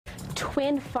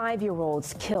twin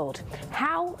 5-year-olds killed.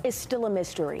 How is still a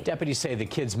mystery. Deputies say the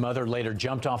kid's mother later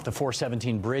jumped off the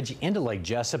 417 bridge into Lake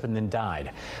Jesup and then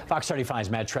died. Fox 35's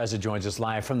Matt Trezza joins us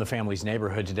live from the family's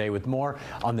neighborhood today with more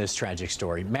on this tragic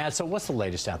story. Matt, so what's the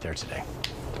latest out there today?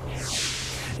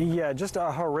 Yeah, just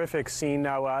a horrific scene.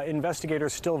 Now,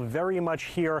 investigators still very much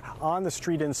here on the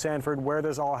street in Sanford where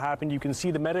this all happened. You can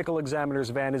see the medical examiner's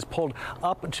van is pulled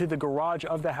up to the garage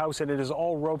of the house, and it is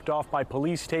all roped off by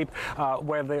police tape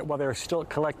while they're still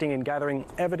collecting and gathering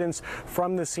evidence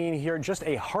from the scene here. Just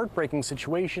a heartbreaking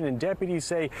situation, and deputies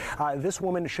say this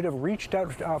woman should have reached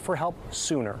out for help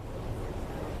sooner.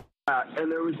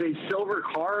 And there was a silver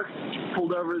car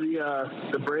pulled over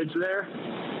the bridge there.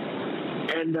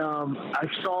 And I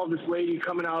saw this lady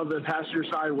coming out of the passenger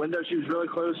side window. She was really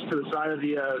close to the side of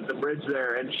the bridge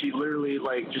there, and she literally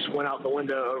just went out the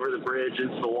window over the bridge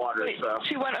into the water. Wait, so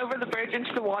she went over the bridge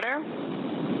into the water?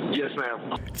 Yes,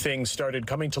 ma'am. Things started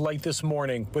coming to light this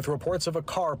morning with reports of a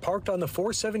car parked on the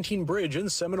 417 bridge in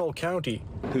Seminole County.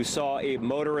 Who saw a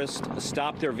motorist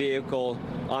stop their vehicle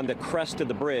on the crest of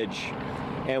the bridge,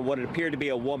 and what appeared to be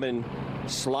a woman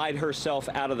slide herself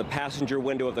out of the passenger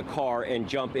window of the car and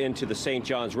jump into the St.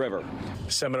 Johns River.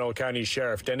 Seminole County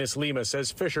Sheriff Dennis Lemma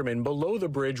says fishermen below the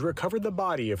bridge recovered the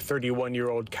body of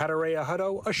 31-year-old Katarea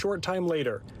Hutto a short time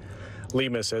later.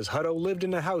 Lemma says Hutto lived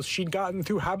in a house she'd gotten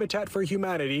through Habitat for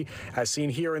Humanity, as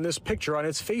seen here in this picture on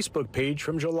its Facebook page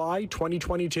from July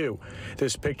 2022.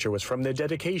 This picture was from the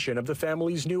dedication of the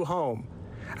family's new home.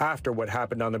 After what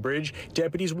happened on the bridge,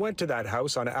 deputies went to that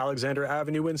house on Alexander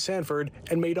Avenue in Sanford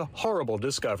and made a horrible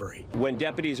discovery. When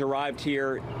deputies arrived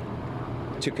here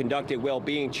to conduct a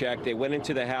well-being check, they went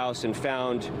into the house and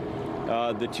found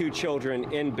the two children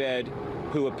in bed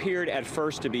who appeared at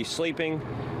first to be sleeping,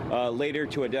 later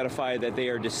to identify that they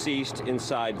are deceased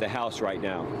inside the house right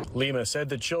now. Lemma said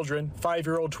the children,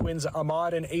 5-year-old twins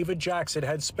Ahmad and Ava Jackson,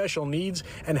 had special needs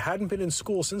and hadn't been in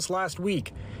school since last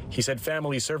week. He said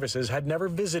family services had never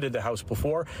visited the house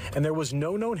before, and there was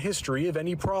no known history of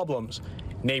any problems.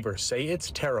 Neighbors say it's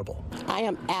terrible. I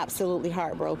am absolutely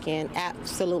heartbroken,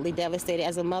 absolutely devastated.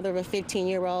 As a mother of a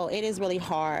 15-year-old, it is really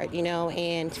hard,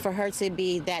 and for her to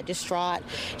be that distraught,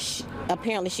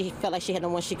 apparently she felt like she had no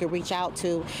one she could reach out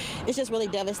to. It's just really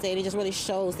devastating. It just really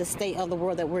shows the state of the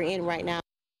world that we're in right now.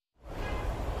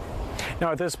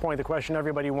 Now, at this point, the question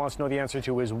everybody wants to know the answer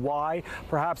to is why.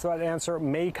 Perhaps that answer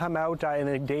may come out in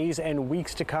the days and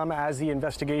weeks to come as the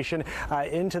investigation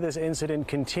into this incident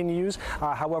continues.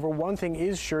 However, one thing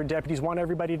is sure, deputies want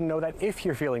everybody to know that if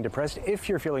you're feeling depressed, if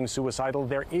you're feeling suicidal,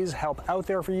 there is help out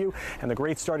there for you. And the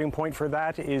great starting point for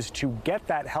that is to get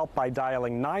that help by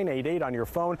dialing 988 on your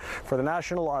phone for the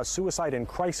National Suicide and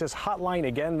Crisis Hotline.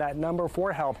 Again, that number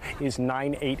for help is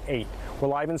 988. We're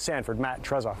live in Sanford. Matt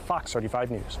Trezza, Fox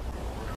 35 News.